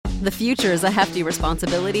The future is a hefty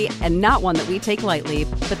responsibility and not one that we take lightly.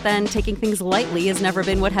 But then taking things lightly has never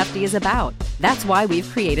been what Hefty is about. That's why we've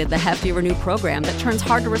created the Hefty Renew program that turns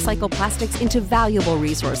hard-to-recycle plastics into valuable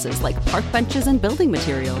resources like park benches and building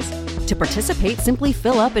materials. To participate, simply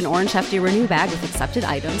fill up an orange Hefty Renew bag with accepted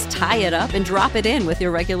items, tie it up, and drop it in with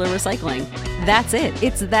your regular recycling. That's it.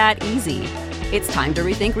 It's that easy. It's time to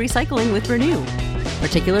rethink recycling with Renew.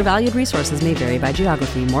 Particular valued resources may vary by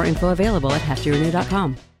geography. More info available at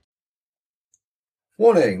heftyrenew.com.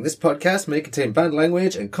 Warning, this podcast may contain banned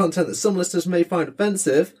language and content that some listeners may find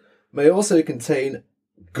offensive, may also contain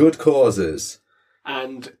good causes.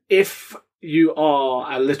 And if you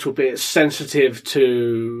are a little bit sensitive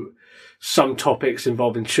to some topics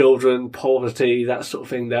involving children, poverty, that sort of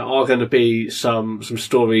thing, there are going to be some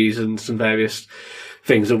stories and some various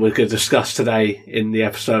things that we're going to discuss today in the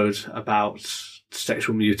episode about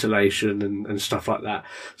sexual mutilation and stuff like that.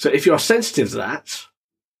 So if you are sensitive to that,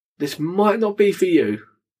 this might not be for you,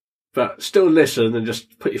 but still listen and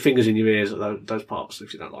just put your fingers in your ears at those parts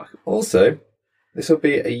if you don't like them. Also, this will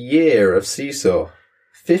be a year of Seesaw.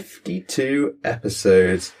 52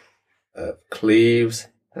 episodes of Cleves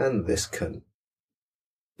and this cunt.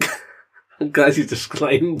 I'm glad you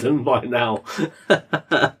disclaimed them by now.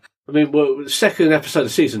 I mean, we're second episode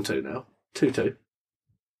of season 2 now. 2-2.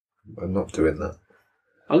 I'm not doing that.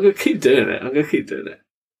 I'm going to keep doing it.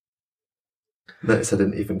 Notice I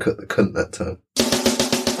didn't even cut the cunt that time.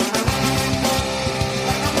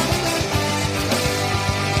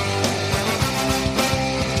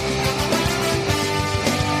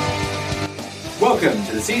 Welcome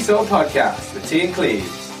to the Seesaw Podcast with T and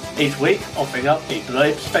Cleves. Each week, offering up each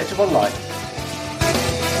new perspective on life.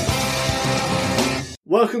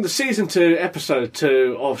 Welcome to Season 2, Episode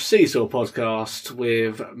 2 of Seesaw Podcast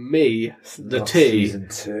with me, the Not T, Season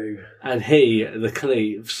 2. and he, the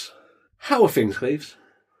Cleves. How are things, Cleves?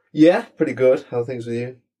 Yeah, pretty good. How are things with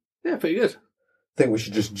you? Yeah, pretty good. I think we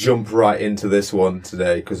should just jump right into this one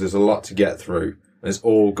today because there's a lot to get through. And it's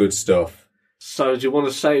all good stuff. So, do you want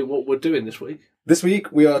to say what we're doing this week? This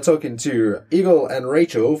week we are talking to Eagle and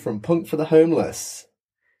Rachel from Punk for the Homeless.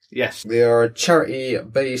 Yes. They are a charity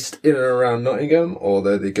based in and around Nottingham,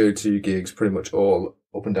 although they go to gigs pretty much all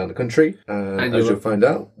up and down the country. And as you'll find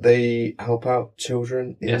out, they help out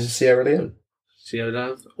children in Sierra Leone.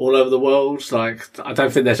 All over the world. Like, I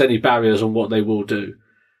don't think there's any barriers on what they will do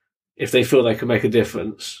if they feel they can make a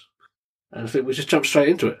difference. And I think we just jump straight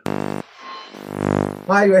into it.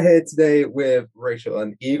 Hi, we're here today with Rachel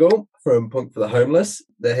and Eagle from Punk for the Homeless.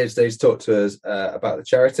 They're here today to talk to us about the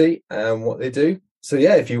charity and what they do. So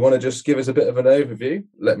yeah, if you want to just give us a bit of an overview,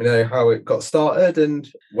 let me know how it got started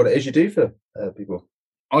and what it is you do for people.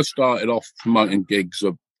 I started off promoting gigs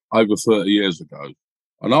over 30 years ago.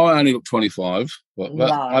 I know I only look 25, but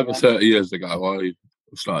over 30 years ago, I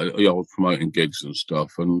was promoting gigs and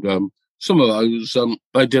stuff. And some of those,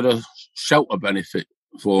 they did a shelter benefit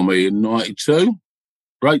for me in 92.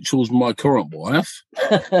 Rachel's my current wife.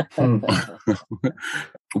 I've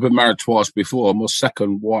been married twice before. My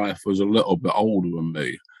second wife was a little bit older than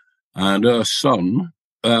me. And her son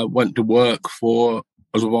went to work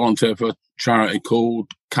as a volunteer for a charity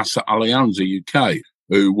called Casa Alianza UK,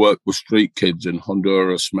 who worked with street kids in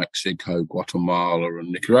Honduras, Mexico, Guatemala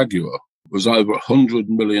and Nicaragua. There's over 100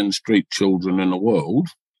 million street children in the world.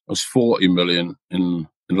 There's 40 million in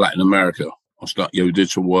Latin America. Did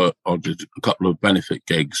some work. I did a couple of benefit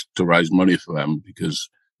gigs to raise money for them because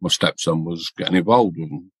my stepson was getting involved with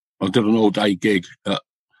them. I did an all-day gig at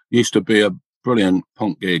used to be a brilliant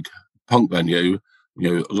punk venue.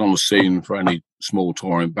 It was on the scene for any small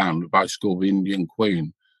touring band, basically called the Indian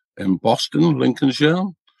Queen in Boston, Lincolnshire.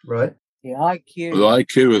 Right. The IQ. The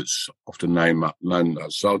IQ, it's often named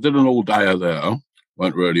that. So I did an all-dayer there,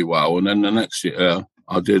 went really well. And then the next year,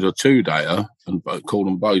 I did a 2-dayer and called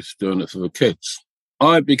them both doing it for the kids.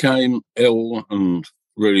 I became ill and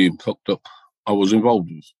really hooked up. I was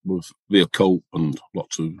involved with the occult and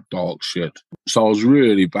lots of dark shit. So I was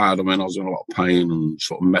really bad. I mean, I was in a lot of pain and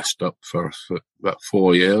sort of messed up for about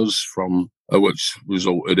 4 years, from which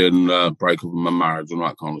resulted in breakup of my marriage and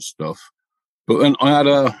that kind of stuff. But then I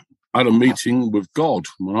had a meeting with God.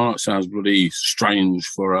 Well, that sounds really strange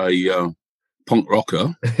for a punk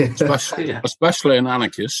rocker, especially an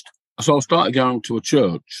anarchist. So I started going to a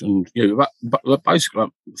church, and that basically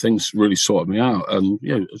things really sorted me out. And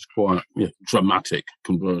it's quite dramatic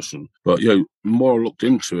conversion. But the more I looked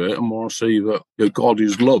into it, and more I see that God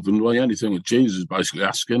is love, and the only thing that Jesus is basically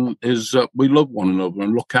asking is that we love one another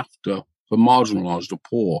and look after the marginalised, the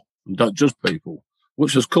poor, and don't judge people,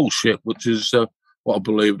 which is cool shit. Which is what I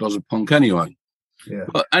believed as a punk anyway. Yeah.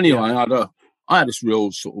 But anyway, I had this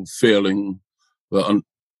real sort of feeling that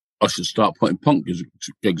I should start putting punk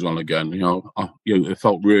gigs on again. It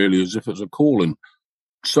felt really as if it was a calling.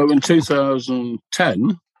 So in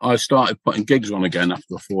 2010, I started putting gigs on again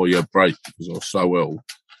after a 4-year break because I was so ill.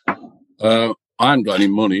 I hadn't got any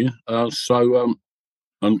money, and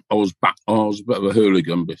I was a bit of a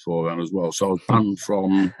hooligan before then as well. So I was banned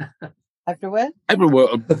from everywhere.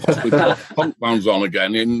 Possibly put punk bands on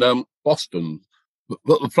again in Boston.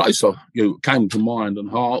 But the place that came to mind and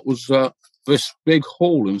heart was this big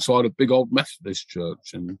hall inside a big old Methodist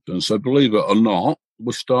church. And so, believe it or not,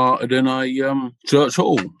 we started in a church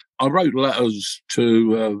hall. I wrote letters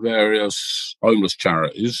to various homeless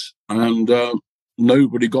charities, and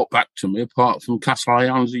nobody got back to me apart from Castle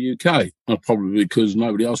Allianz UK. Probably because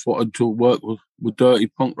nobody else wanted to work with dirty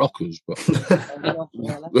punk rockers. But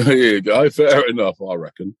there you go, fair enough, I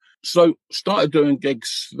reckon. So started doing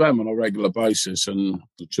gigs for them on a regular basis in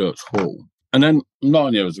the church hall. And then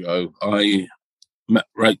 9 years ago, I met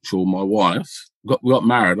Rachel, my wife, we got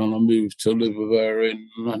married, and I moved to live with her in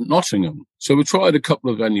Nottingham. So we tried a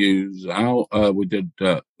couple of venues out. We did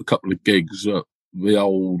a couple of gigs at the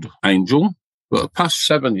Old Angel. But the past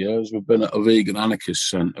 7 years, we've been at a vegan anarchist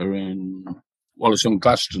centre it's on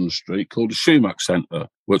Gladstone Street, called the Schumacher Centre,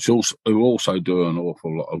 which also do an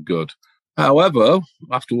awful lot of good. However,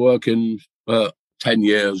 after working 10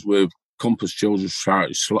 years with Compass Children's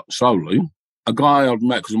Charity solely, a guy I'd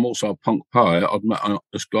met, because I'm also a punk poet, I'd met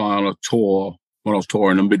this guy on a tour when I was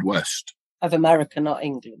touring in the Midwest. Of America, not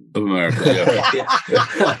England. Of America,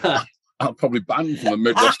 yeah. I'm probably banned from the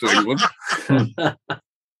Midwest of England.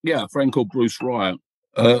 Yeah, a friend called Bruce Riot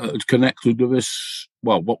connected to this,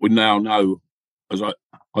 what we now know as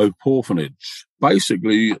Hope Orphanage.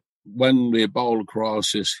 Basically, when the Ebola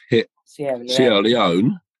crisis hit Sierra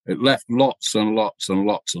Leone, it left lots and lots and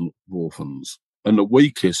lots of orphans. And the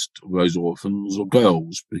weakest of those orphans are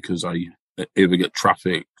girls, because they either get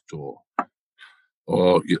trafficked or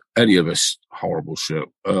any of this horrible shit,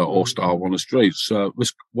 or starve on the streets.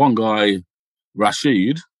 This one guy,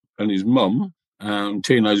 Rashid, and his mum and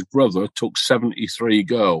teenage brother took 73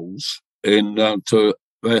 girls to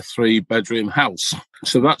their 3-bedroom house.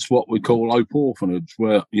 So that's what we call Hope Orphanage,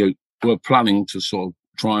 where we're planning to sort of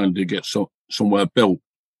trying to get somewhere built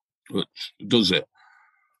that does it.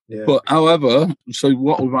 Yeah. But however, so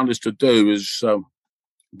what we've managed to do is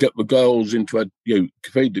get the girls into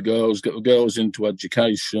feed the girls, get the girls into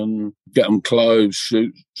education, get them clothes,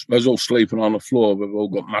 shoes. They're all sleeping on the floor. They've all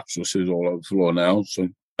got mattresses all over the floor now. So,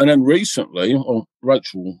 and then recently,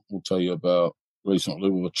 Rachel will tell you about recently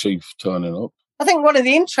with the chief turning up. I think one of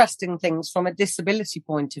the interesting things from a disability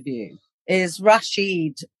point of view is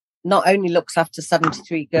Rashid not only looks after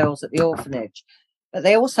 73 girls at the orphanage, but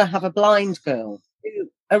they also have a blind girl who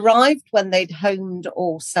arrived when they'd homed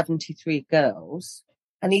all 73 girls.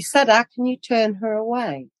 And he said, how can you turn her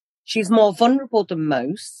away? She's more vulnerable than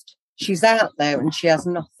most. She's out there and she has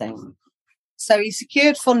nothing. So he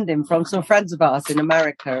secured funding from some friends of ours in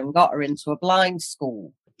America and got her into a blind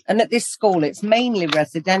school. And at this school, it's mainly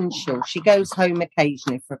residential. She goes home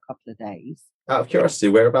occasionally for a couple of days. Out of curiosity,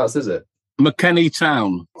 whereabouts is it? McKinney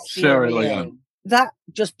Town, Sierra Leone. That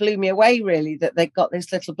just blew me away, really, that they got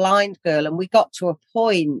this little blind girl. And we got to a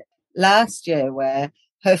point last year where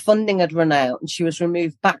her funding had run out and she was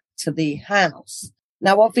removed back to the house.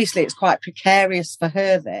 Now, obviously, it's quite precarious for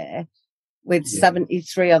her there with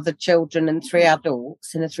 73 other children and 3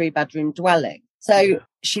 adults in a 3-bedroom dwelling. So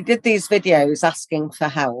she did these videos asking for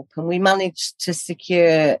help, and we managed to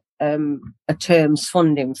secure a term's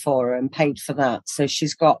funding for her and paid for that. So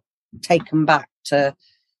she's got taken back to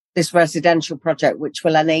this residential project, which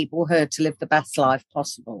will enable her to live the best life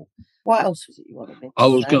possible. What else was it you wanted me to I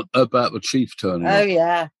was going about the chief turning up. Oh,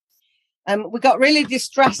 yeah. We got really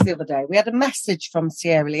distressed the other day. We had a message from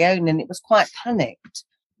Sierra Leone and it was quite panicked.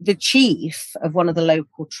 The chief of one of the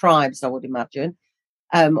local tribes, I would imagine,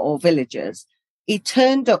 or villagers, he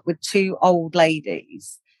turned up with 2 old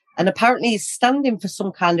ladies and apparently he's standing for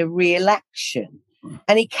some kind of re-election.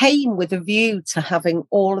 And he came with a view to having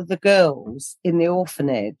all of the girls in the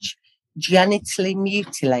orphanage genitally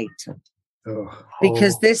mutilated.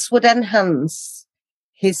 Because this would enhance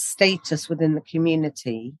his status within the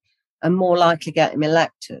community and more likely get him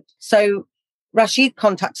elected. So Rashid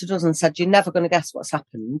contacted us and said, you're never going to guess what's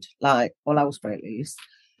happened, like all else break loose.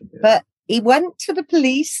 Yeah. But he went to the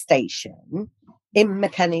police station in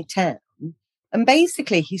McKinney Town and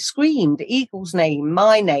basically he screamed Eagle's name,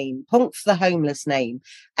 my name, Punk for the Homeless name,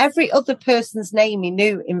 every other person's name he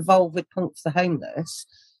knew involved with Punk for the Homeless,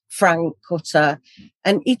 Frank Cutter,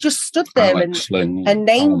 and he just stood there and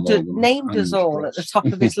named us all at the top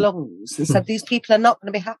of his lungs and said, these people are not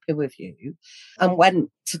going to be happy with you, and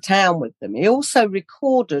went to town with them. He also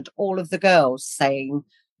recorded all of the girls saying,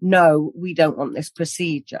 no, we don't want this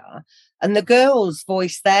procedure. And the girls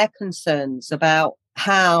voiced their concerns about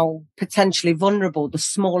how potentially vulnerable the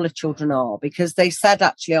smaller children are, because they said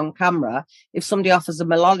actually on camera, if somebody offers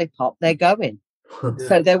them a lollipop, they're going.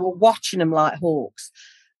 So they were watching them like hawks.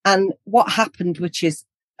 And what happened, which is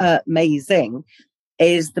amazing,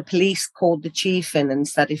 is the police called the chief in and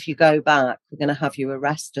said, if you go back, we're going to have you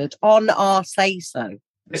arrested on our say-so.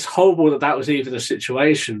 It's horrible that was even a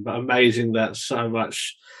situation, but amazing that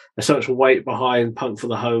there's so much weight behind Punk for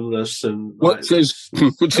the Homeless, and which is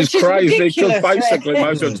crazy, because basically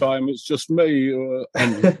most of the time it's just me.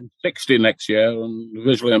 I'm 60 next year and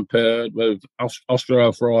visually impaired with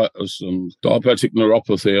osteoarthritis and diabetic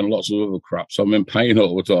neuropathy and lots of other crap. So I'm in pain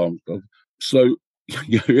all the time. So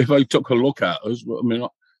if they took a look at us, I mean,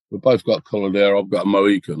 we've both got coloured hair. I've got a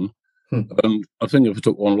Mohican, and I think if they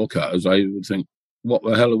took one look at us, they would think, what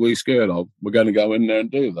the hell are we scared of? We're going to go in there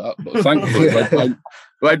and do that. But thankfully,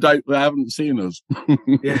 they haven't seen us.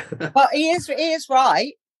 But he is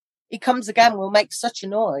right. He comes again, will make such a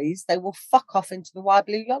noise, they will fuck off into the wide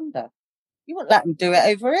blue yonder. You won't let them do it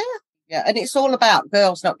over here. Yeah, and it's all about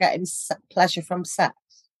girls not getting pleasure from sex,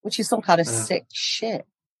 which is some kind of sick shit.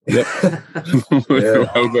 Yep.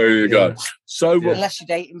 Well, there you go. So, unless you're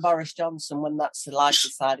dating Boris Johnson, when that's the likely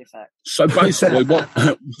side effect. So basically,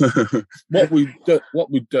 what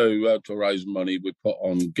we do to raise money, we put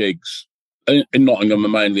on gigs in Nottingham,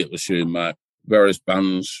 and mainly at the Shoemac. Various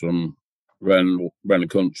bands from around the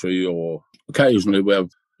country, or occasionally we have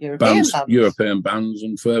European bands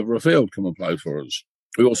and further afield come and play for us.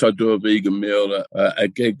 We also do a vegan meal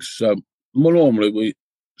at gigs. More normally, we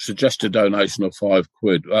suggest a donation of £5.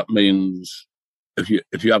 That means if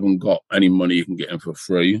you haven't got any money, you can get in for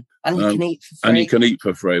free, and you can eat for free. And you can eat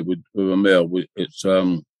for free with a meal. It's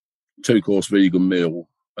 2-course vegan meal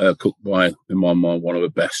cooked by, in my mind, one of the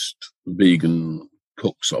best vegan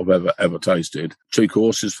cooks I've ever tasted. 2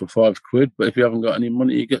 courses for £5, but if you haven't got any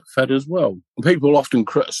money, you get fed as well. People often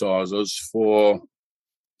criticise us for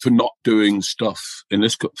not doing stuff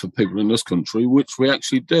for people in this country, which we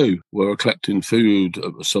actually do. We're collecting food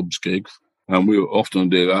at the subs gig, and we often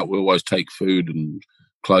do that. We always take food and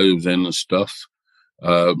clothes in and stuff.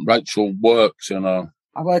 Rachel works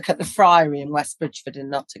I work at the Friary in West Bridgford in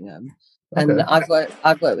Nottingham, and I've worked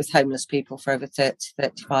with homeless people for over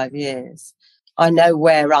 35 years. I know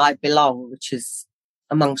where I belong, which is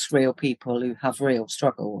amongst real people who have real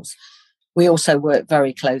struggles. We also work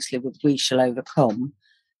very closely with We Shall Overcome,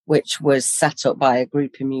 which was set up by a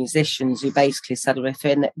group of musicians who basically said, well, if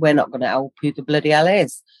we're not going to help, who the bloody hell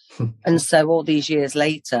is? And so all these years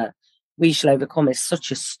later, We Shall Overcome is such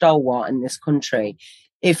a stalwart in this country.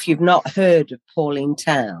 If you've not heard of Pauline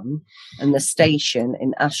Town and the station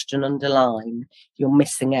in Ashton-under-Lyne, you're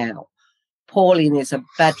missing out. Pauline is a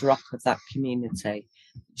bedrock of that community.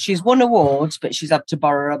 She's won awards, but she's had to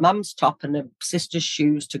borrow her mum's top and her sister's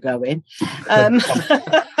shoes to go in.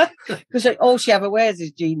 Because all she ever wears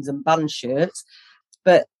is jeans and band shirts.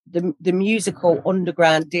 But the musical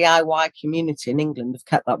underground DIY community in England have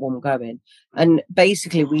kept that one going. And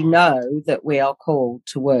basically, we know that we are called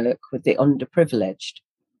to work with the underprivileged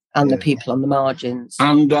and the people on the margins.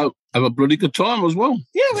 And have a bloody good time as well.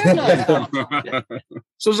 Yeah, we're nice.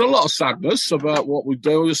 So there's a lot of sadness about what we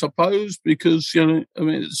do, I suppose, because,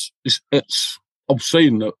 it's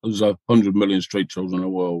obscene that there's 100 million street children in the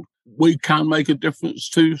world. We can make a difference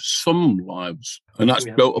to some lives, and that's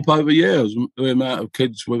built up over years. The amount of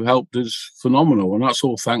kids we've helped is phenomenal, and that's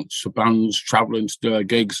all thanks to bands travelling to do our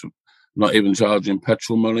gigs, not even charging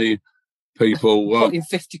petrol money. People putting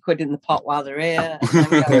 £50 in the pot while they're here.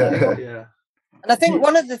 And I think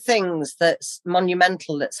one of the things that's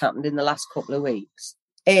monumental that's happened in the last couple of weeks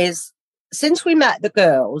is, since we met the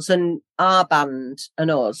girls and our band and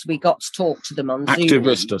us, we got to talk to them on Zoom.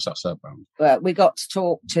 Activistas, that's our band. We got to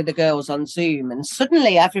talk to the girls on Zoom, and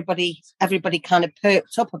suddenly everybody kind of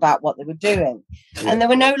perked up about what they were doing. And there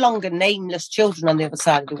were no longer nameless children on the other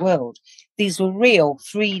side of the world. These were real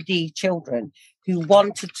 3D children who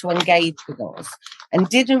wanted to engage with us and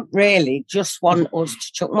didn't really just want us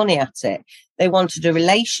to chuck money at it. They wanted a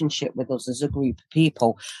relationship with us as a group of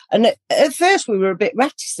people. And at first we were a bit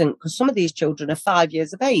reticent because some of these children are 5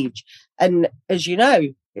 years of age. And as you know,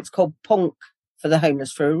 it's called Punk for the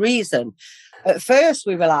Homeless for a reason. At first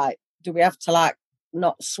we were like, do we have to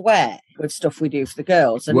not swear with stuff we do for the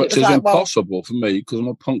girls? And which is impossible for me because I'm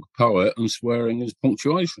a punk poet and swearing is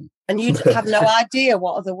punctuation. And you have no idea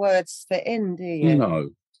what other words fit in, do you?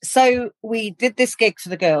 No. So we did this gig for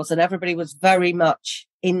the girls and everybody was very much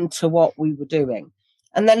into what we were doing.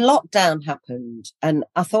 And then lockdown happened and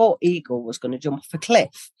I thought Eagle was going to jump off a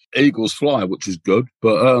cliff. Eagles fly, which is good,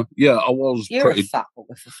 but yeah, I was You're pretty a fat boy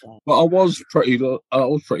with a fly. But I was pretty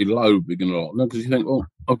low beginning of lockdown because you think, well,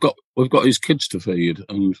 we've got these kids to feed,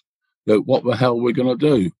 and what the hell are we going to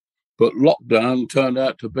do? But lockdown turned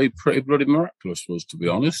out to be pretty bloody miraculous for us, to be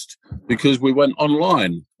honest, because we went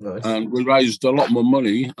online and we raised a lot more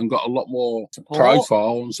money and got a lot more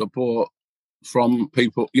profile and support from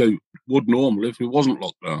people you would normally if it wasn't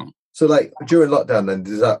lockdown. So, like, during lockdown, then,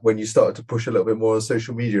 is that when you started to push a little bit more on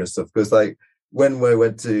social media and stuff? Because, like, when we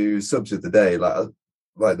went to Subs the other day,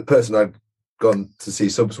 like the person I'd gone to see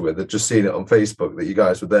Subs with had just seen it on Facebook that you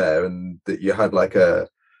guys were there and that you had, like,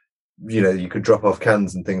 you could drop off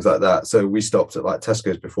cans and things like that. So we stopped at, like,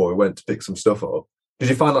 Tesco's before we went to pick some stuff up. Did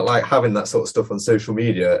you find that, like, having that sort of stuff on social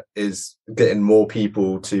media is getting more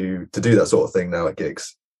people to do that sort of thing now at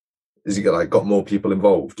gigs? Is it, like, got more people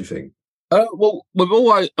involved, do you think? Well, we've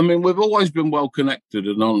always been well connected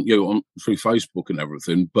and on through Facebook and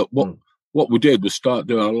everything. But what we did was start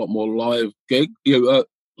doing a lot more live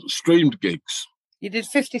streamed gigs. You did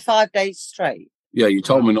 55 days straight. Yeah, you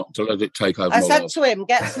told me not to let it take over. I said to him,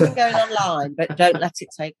 get something going online, but don't let it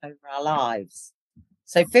take over our lives.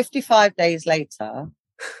 So 55 days later,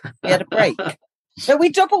 we had a break. So we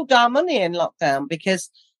doubled our money in lockdown because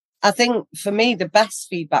I think for me, the best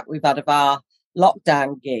feedback we've had of our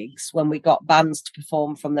lockdown gigs when we got bands to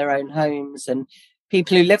perform from their own homes and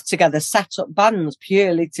people who live together set up bands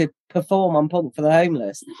purely to perform on Punk for the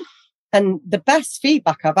Homeless. And the best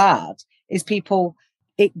feedback I've had is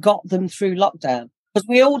it got them through lockdown. Because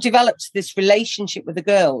we all developed this relationship with the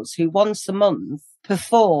girls who once a month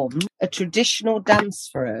perform a traditional dance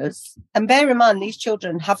for us. And bear in mind, these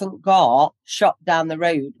children haven't got shop down the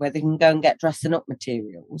road where they can go and get dressing up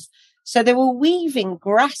materials. So they were weaving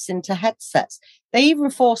grass into headsets. They even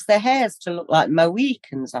forced their hairs to look like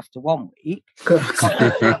Mohicans after 1 week.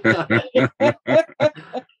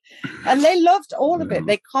 And they loved all of it.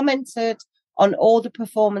 They commented on all the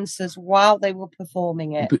performances while they were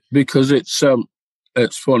performing it. Because it's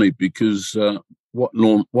funny because what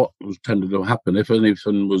was tended to happen if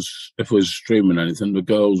we're streaming anything, the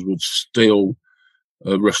girls would steal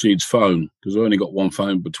Rashid's phone because they only got one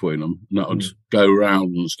phone between them, and that would go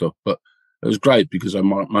around and stuff. But it was great because I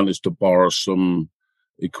managed to borrow some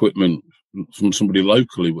equipment from somebody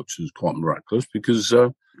locally, which was quite miraculous because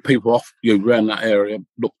people around that area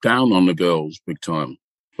looked down on the girls big time.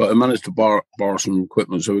 But I managed to borrow some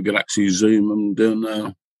equipment so we could actually zoom and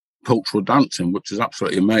do cultural dancing, which is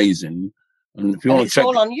absolutely amazing. And if you want to check,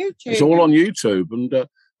 all on YouTube. It's all on YouTube. And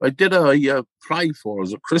they did a play for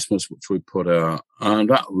us at Christmas, which we put out, and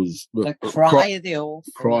that was the Cry of the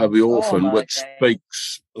Orphan. Cry of the Orphan, which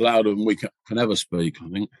speaks louder than we can ever speak, I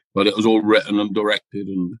think. But it was all written and directed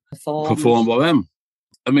and performed by them.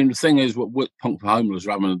 I mean, the thing is, what Punk for Homeless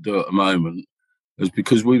are having to do at the moment is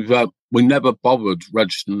because we never bothered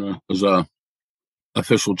registering as a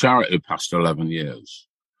official charity past 11 years.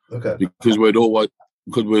 Okay. Because we'd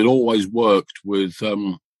always worked with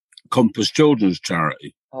Compass Children's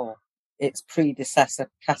Charity. Oh, its predecessor,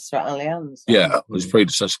 Casa Alianza. Yeah, its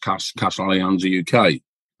predecessor, Casa Alianza UK.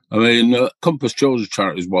 I mean, Compass Children's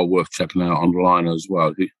Charity is well worth checking out online as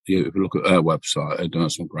well. If you look at their website, they're doing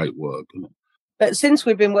some great work. But since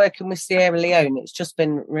we've been working with Sierra Leone, it's just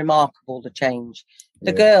been remarkable, the change.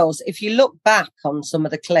 The girls, if you look back on some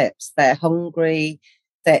of the clips, they're hungry,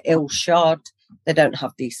 they're ill-shod, they don't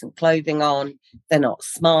have decent clothing on, they're not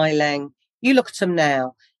smiling. You look at them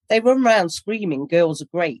now, they run around screaming, girls are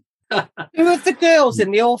great. 2 of the girls in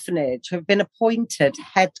the orphanage have been appointed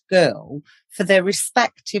head girl for their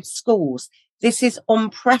respective schools. This is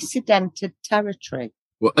unprecedented territory.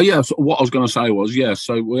 Well, yeah, so what I was going to say was,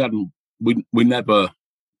 so we never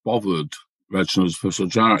bothered registering as official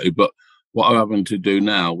charity, but what I'm having to do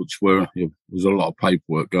now, there's a lot of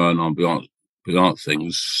paperwork going on behind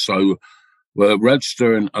things, so we're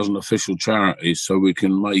registering as an official charity so we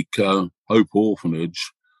can make Hope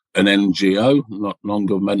Orphanage an NGO, not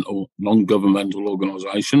non-governmental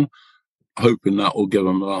organisation, hoping that will give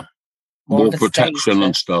them more protection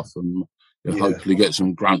and stuff, and hopefully get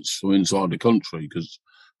some grants from inside the country because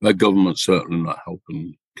their government's certainly not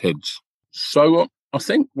helping kids. So I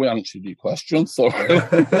think we answered your question. Sorry,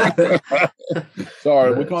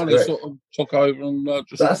 we kind of sort of took over and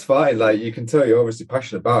just. That's fine. Like, you can tell you're obviously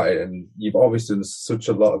passionate about it, and you've obviously done such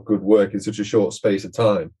a lot of good work in such a short space of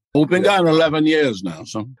time. We've been going 11 years now,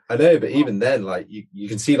 so I know, but even then, like you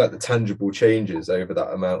can see like the tangible changes over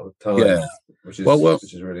that amount of time, which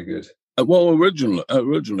is really good. Well, originally,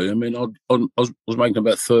 I mean, I was making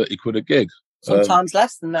about 30 quid a gig. Sometimes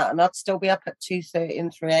less than that, and I'd still be up at 2:30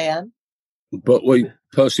 and 3 a.m. But we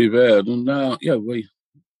persevered, and now,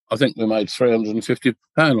 I think we made £350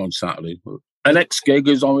 on Saturday. Our next gig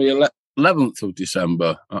is on the 11th of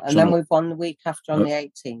December. And then we've won the week after on the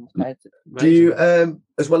 18th. Do you,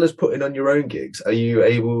 as well as putting on your own gigs, are you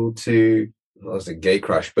able to, I was saying gate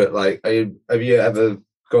crash, but like, have you ever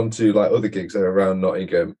gone to like other gigs around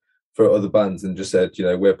Nottingham for other bands and just said,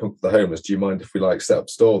 we're Punk for the Homeless, do you mind if we like set up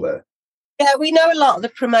a stall there? Yeah, we know a lot of the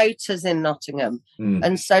promoters in Nottingham.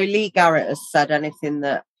 And so Lee Garrett has said anything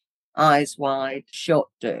that Eyes Wide Shut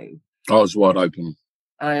do. Eyes Wide Open.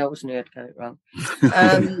 I always knew I'd get it wrong.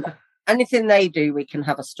 Anything they do, we can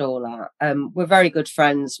have a stall at. We're very good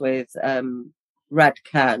friends with Red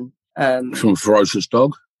Ken. From Ferocious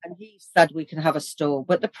Dog. And he said we can have a stall.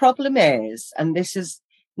 But the problem is, and this is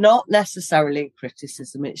not necessarily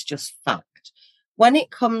criticism, it's just fact. When it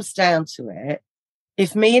comes down to it,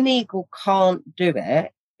 if me and Eagle can't do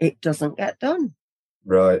it, it doesn't get done.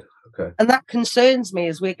 Right, okay. And that concerns me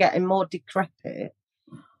as we're getting more decrepit.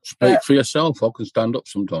 Speak for yourself. I can stand up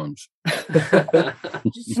sometimes.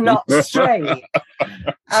 Just not straight.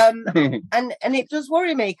 And it does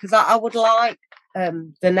worry me because I would like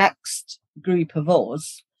the next group of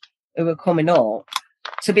us who are coming up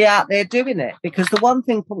to be out there doing it. Because the one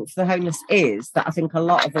thing Punk for the Homeless is that I think a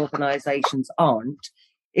lot of organisations aren't,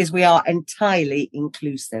 is we are entirely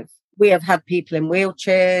inclusive. We have had people in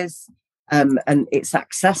wheelchairs, and it's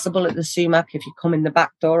accessible at the Sumac. If you come in the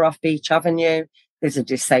back door off Beach Avenue, there's a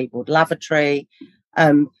disabled lavatory.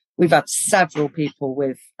 We've had several people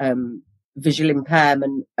with visual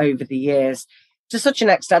impairment over the years, to such an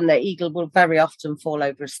extent that Eagle will very often fall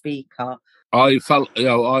over a speaker. I fell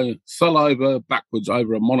over backwards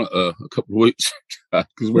over a monitor a couple of weeks ago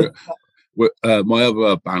because we're my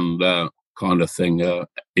other band kind of thing,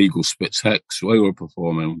 Eagle Spits Hex, we were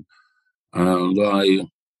performing, and I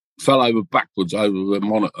fell over backwards over the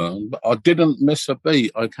monitor, but I didn't miss a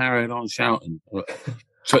beat. I carried on shouting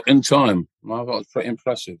in time. I thought it was pretty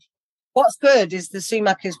impressive. What's good is the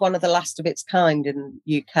Sumac is one of the last of its kind in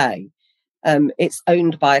the UK. It's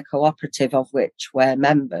owned by a cooperative of which we're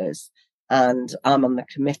members, and I'm on the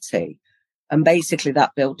committee. And basically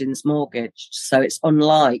that building's mortgaged, so it's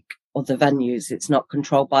unlike other venues. It's not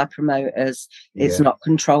controlled by promoters. It's not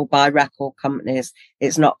controlled by record companies.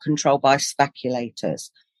 It's not controlled by speculators.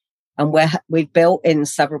 And we've built in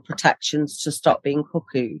several protections to stop being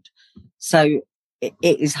cuckooed. So it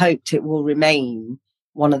is hoped it will remain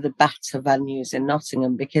one of the better venues in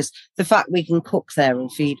Nottingham, because the fact we can cook there and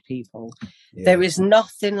feed people, there is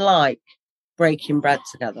nothing like breaking bread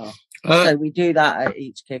together. So we do that at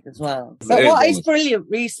each gig as well. But what is brilliant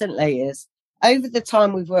recently is, over the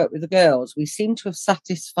time we've worked with the girls, we seem to have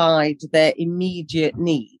satisfied their immediate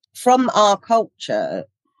need. From our culture,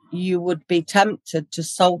 you would be tempted to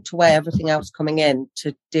salt away everything else coming in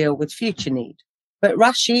to deal with future need. But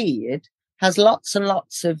Rashid has lots and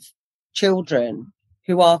lots of children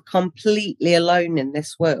who are completely alone in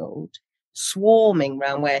this world, swarming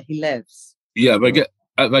around where he lives. Yeah,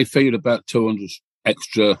 they feed about 200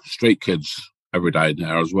 extra street kids every day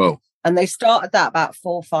now as well. And they started that about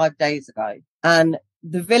 4 or 5 days ago. And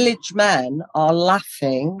the village men are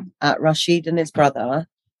laughing at Rashid and his brother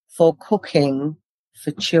for cooking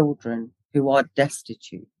for children who are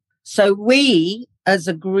destitute. So we, as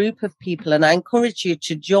a group of people, and I encourage you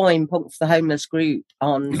to join Punk for the Homeless group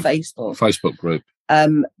on Facebook. Facebook group.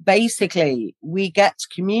 Basically, we get to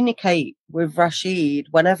communicate with Rashid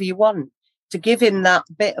whenever you want, to give him that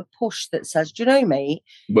bit of push that says, do you know, mate?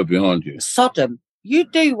 We're behind you. Sodom, you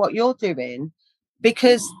do what you're doing,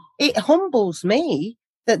 because it humbles me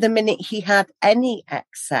that the minute he had any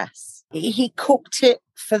excess, he cooked it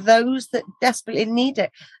for those that desperately need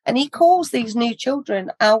it. And he calls these new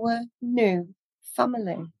children our new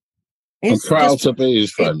family. I'm proud to be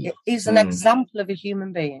his friend. He's an example of a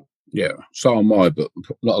human being. Yeah, so am I, but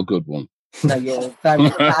not a good one. No, you're very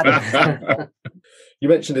bad. You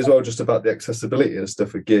mentioned as well just about the accessibility and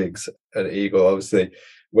stuff for gigs at Eagle. Obviously,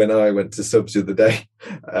 when I went to Subs the other day,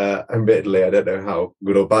 admittedly, I don't know how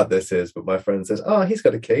good or bad this is, but my friend says, "Oh, he's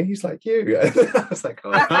got a cane. He's like you." I was like,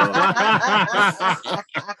 "Oh,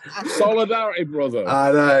 solidarity, brother."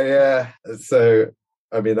 I know, yeah. So,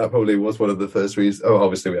 I mean, that probably was one of the first reasons. Oh,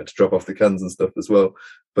 obviously, we had to drop off the cans and stuff as well,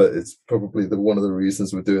 but it's probably one of the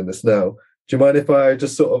reasons we're doing this now. Do you mind if I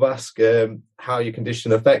just sort of ask how your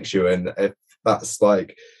condition affects you, and if that's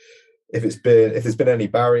like, if there's been any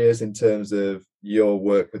barriers in terms of your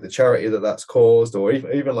work with the charity that's caused, or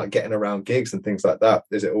even like getting around gigs and things like that?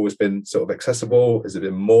 Has it always been sort of accessible? Has it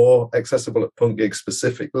been more accessible at punk gigs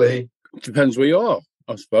specifically? Depends where you are,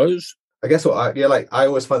 I suppose. I guess I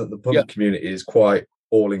always find that the punk community is quite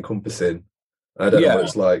all-encompassing. I don't know what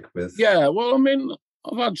it's like with... Yeah, well, I mean,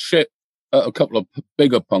 I've had shit at a couple of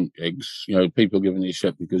bigger punk gigs, people giving you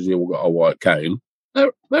shit because you all got a white cane.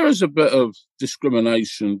 There is a bit of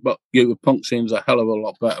discrimination, but the punk scene's a hell of a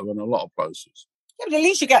lot better than a lot of places. Yeah, but at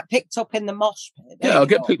least you get picked up in the mosh pit. Yeah, I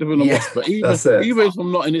get picked up in the mosh pit, even if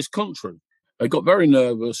I'm not in this country. I got very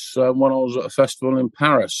nervous when I was at a festival in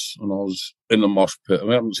Paris and I was in the mosh pit.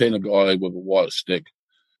 I haven't seen a guy with a white stick.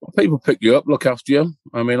 People pick you up, look after you.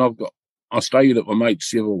 I mean, I stayed at my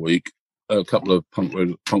mate's the other week, a couple of punk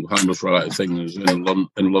homeless related things in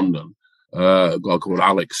London. A guy called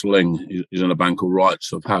Alex Ling, he's in a band called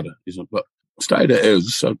Rights of Hadder. But I stayed at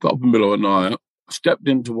his, so I got up in the middle of the night, stepped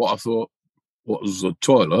into what I thought was a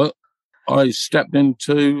toilet. I stepped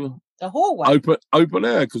into the hallway, open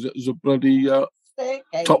air, because it was a bloody top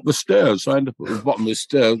of the stairs. So I ended up at the bottom of the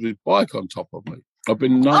stairs with his bike on top of me. I've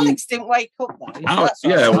been known... Alex didn't wake up though.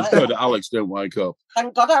 It was good. Alex didn't wake up.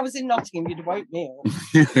 Thank God I was in Nottingham. You'd have woke me up.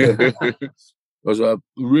 It was a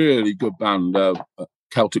really good band,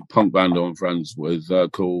 Celtic punk band I'm friends with,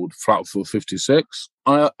 called Flatfoot 56.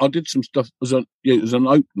 I did some stuff as an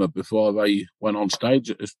opener before they went on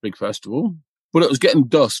stage at this big festival. But it was getting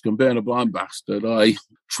dusk, and being a blind bastard, I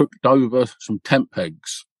tripped over some tent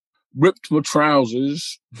pegs, ripped my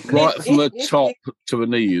trousers right from the top to the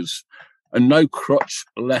knees, and no crotch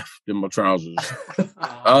left in my trousers.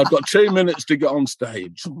 I've got 2 minutes to get on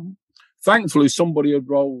stage. Thankfully, somebody had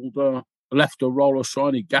left a roll of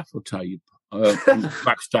shiny gaffer tape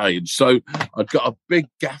backstage, so I'd got a big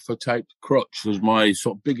gaffer taped crutch as my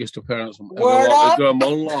sort of biggest appearance I've ever liked to do in my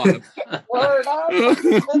life. Word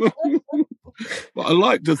up. But I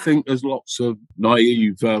like to think there's lots of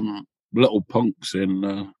naive little punks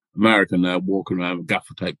in America now walking around with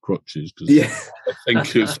gaffer tape crutches because I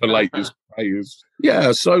think it's the latest craze.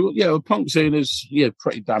 Yeah, so the punk scene is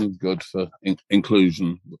pretty damn good for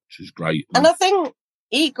inclusion, which is great. And I think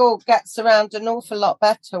Eagle gets around an awful lot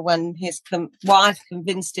better when his wife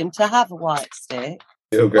convinced him to have a white stick.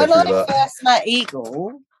 When I first met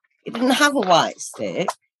Eagle, he didn't have a white stick.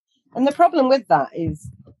 And the problem with that is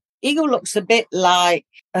Eagle looks a bit like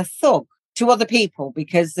a thug to other people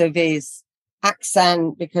because of his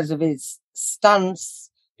accent, because of his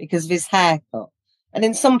stance, because of his haircut. And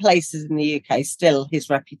in some places in the UK, still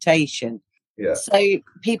his reputation. Yeah. So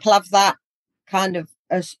people have that kind of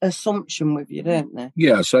assumption with you, don't they?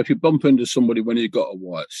 Yeah, so if you bump into somebody when you've got a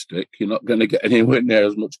white stick, you're not going to get anywhere near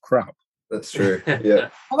as much crap. That's true, yeah.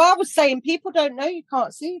 Well, I was saying people don't know you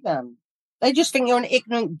can't see them. They just think you're an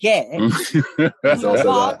ignorant git. That's also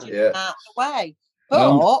that, yeah. Out of the way.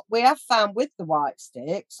 But we have found with the white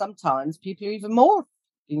stick, sometimes people are even more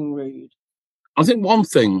being rude. I think one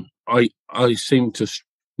thing I seem to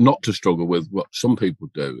not to struggle with, what some people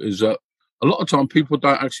do, is that a lot of time people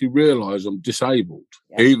don't actually realise I'm disabled,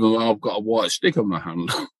 even though I've got a white stick on my hand.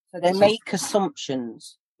 So they make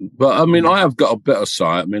assumptions. But I mean, I have got a bit of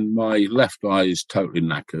sight. I mean, my left eye is totally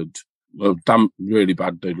knackered. Really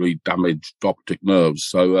badly damaged optic nerves.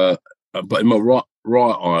 So, but in my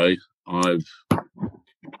right eye,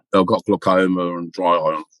 I've got glaucoma and dry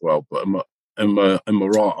eye as well. But in my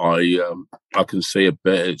right eye, I can see a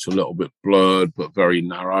bit. It's a little bit blurred, but very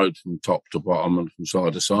narrowed from top to bottom and from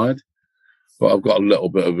side to side. But I've got a little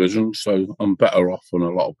bit of vision, so I'm better off than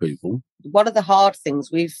a lot of people. One of the hard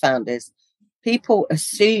things we've found is people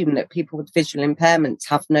assume that people with visual impairments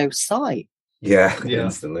have no sight. Yeah,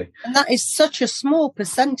 instantly. And that is such a small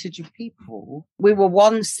percentage of people. We were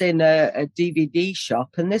once in a DVD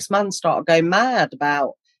shop and this man started going mad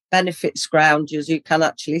about benefit scroungers who can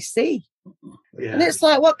actually see. Yeah. And it's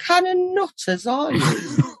like, what kind of nutters are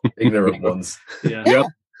you? Ignorant ones. Yeah.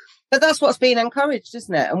 But that's what's been encouraged,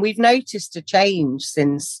 isn't it? And we've noticed a change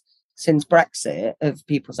since Brexit of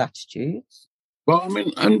people's attitudes. Well, I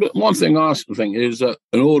mean, and one thing I think is that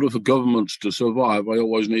in order for governments to survive, they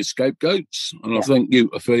always need scapegoats. And I think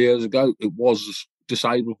a few years ago, it was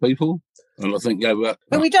disabled people. And I think,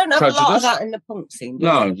 but we don't have a lot of that in the punk scene.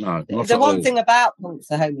 No. The one thing about Punk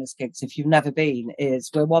for Homeless gigs, if you've never been, is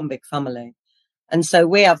we're one big family. And so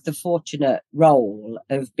we have the fortunate role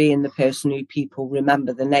of being the person who people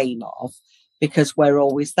remember the name of because we're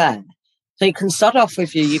always there. So you can start off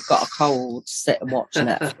with you've got a cold, sit and watch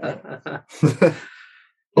Netflix.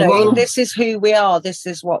 This is who we are. This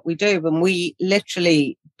is what we do. And we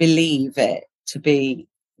literally believe it to be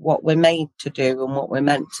what we're made to do and what we're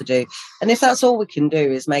meant to do. And if that's all we can do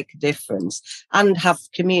is make a difference and have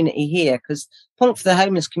community here, because Punk for the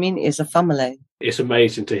Homeless community is a family. it's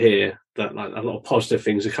amazing to hear that like a lot of positive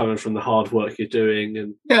things are coming from the hard work you're doing.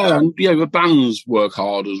 And the bands work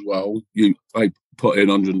hard as well. They put in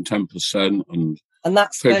 110%, and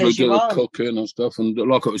that's people who do the cooking and stuff. And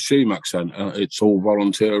like at the Sheemac Centre, it's all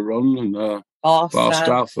volunteer run and bar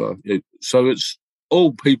staff. So it's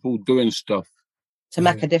all people doing stuff to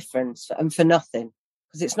make a difference and for nothing,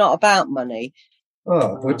 because it's not about money.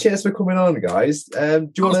 Oh, well, cheers for coming on, guys.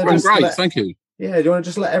 Do you want to great, thank you. Yeah, do you want to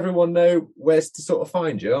just let everyone know where to sort of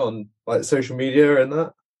find you on like social media and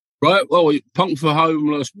that? Right, well, Punk for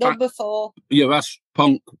Homeless. Number 4. Yeah, that's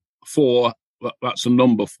Punk 4. That's a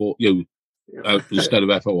number 4, instead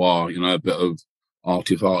of FOR, a bit of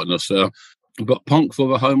artifartness there. But Punk for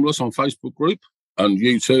the Homeless on Facebook group and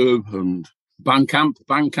YouTube and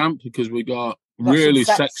Bandcamp, because we got really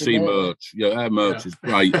sexy merch. Yeah, our merch is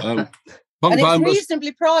great. And it's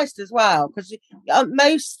reasonably priced as well, because at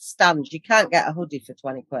most stands you can't get a hoodie for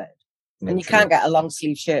 20 quid. And you can't get a long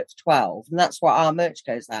sleeve shirt for 12. And that's what our merch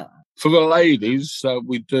goes out at. For the ladies,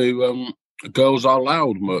 we do Girls Are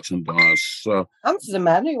Loud merchandise. And for the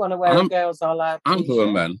men who want to wear Girls Are Loud. And for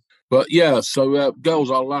the men. But so Girls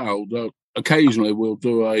Are Loud, occasionally we'll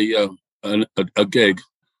do a gig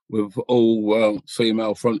with all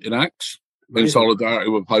female fronted acts. In solidarity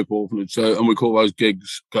with Hope Orphanage, and we call those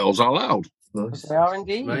gigs Girls Are Loud. Nice. They are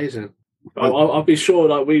indeed. Amazing. I'll be sure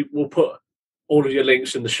that we will put all of your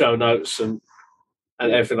links in the show notes and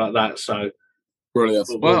everything like that. So brilliant.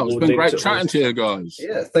 It's been great chatting to you guys.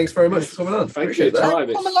 Yeah, thanks very much for coming on. Thank you.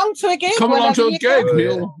 Come along to a gig. Come along to a gig.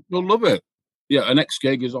 You'll love it. Yeah, our next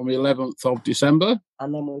gig is on the 11th of December.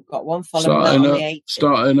 And then we've got one following that on the 8th.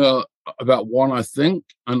 Starting about 1, I think,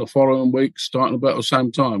 and the following week starting about the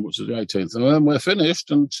same time, which is the 18th. And then we're finished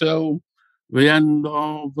until the end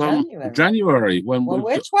of January when we're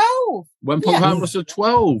 12. When Punk Homeless are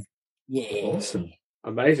 12. Yeah. Awesome.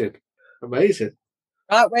 Amazing. Right,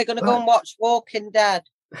 we're going to go and watch Walking Dead.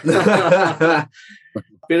 Been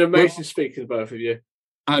amazing speaking to both of you.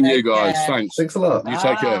 And you guys, thanks. Thanks a lot. You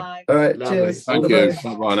take care. All right, Lovely. cheers. Thank you.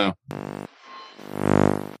 Bye now.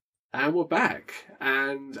 And we're back.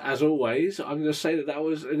 And as always, I'm going to say that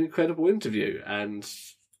was an incredible interview. And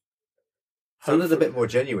sounded a bit more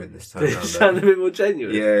genuine this time. Sounded a bit more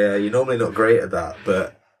genuine. Yeah, you're normally not great at that,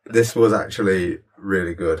 but this was actually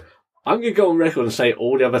really good. I'm going to go on record and say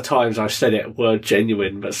all the other times I've said it were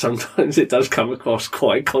genuine, but sometimes it does come across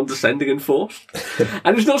quite condescending and forced.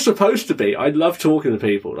 And it's not supposed to be. I love talking to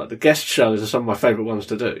people. Like the guest shows are some of my favourite ones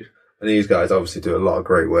to do. And these guys obviously do a lot of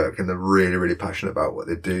great work and they're really, really passionate about what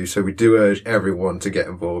they do. So we do urge everyone to get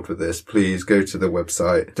involved with this. Please go to the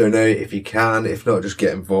website, donate if you can. If not, just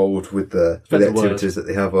get involved with the activities that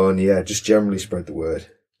they have on. Yeah, just generally spread the word.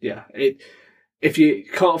 Yeah. If you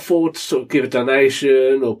can't afford to sort of give a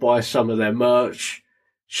donation or buy some of their merch,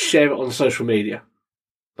 share it on social media.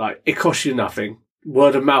 Like, it costs you nothing.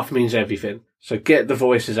 Word of mouth means everything. So get the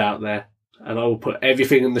voices out there, and I will put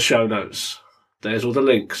everything in the show notes. There's all the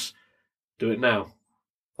links. Do it now.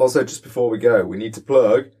 Also, just before we go, we need to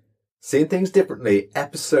plug Seeing Things Differently,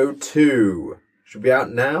 episode 2. Should be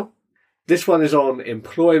out now. This one is on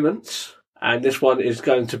employment. And this one is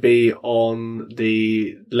going to be on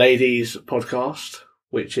the ladies podcast,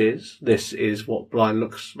 which is This Is What Blind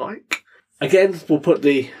Looks Like. Again, we'll put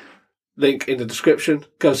the link in the description.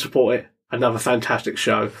 Go support it. Another fantastic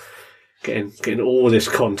show. Getting all this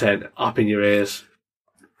content up in your ears.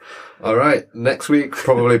 All right. Next week,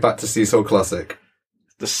 probably back to Seesaw Classic.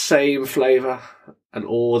 The same flavour and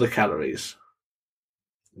all the calories.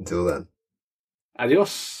 Until then.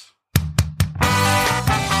 Adios.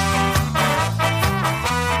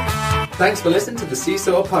 Thanks for listening to the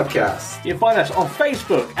Seesaw Podcast. You can find us on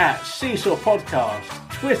Facebook at Seesaw Podcast,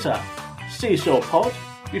 Twitter, Seesaw Pod.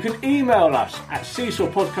 You can email us at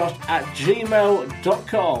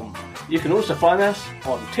seesawpodcast@gmail.com. You can also find us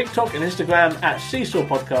on TikTok and Instagram at Seesaw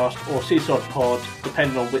Podcast or Seesaw Pod,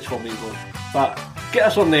 depending on which one we want. But get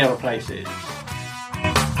us on the other places.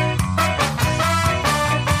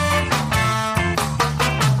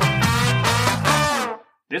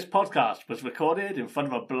 This podcast was recorded in front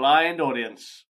of a blind audience.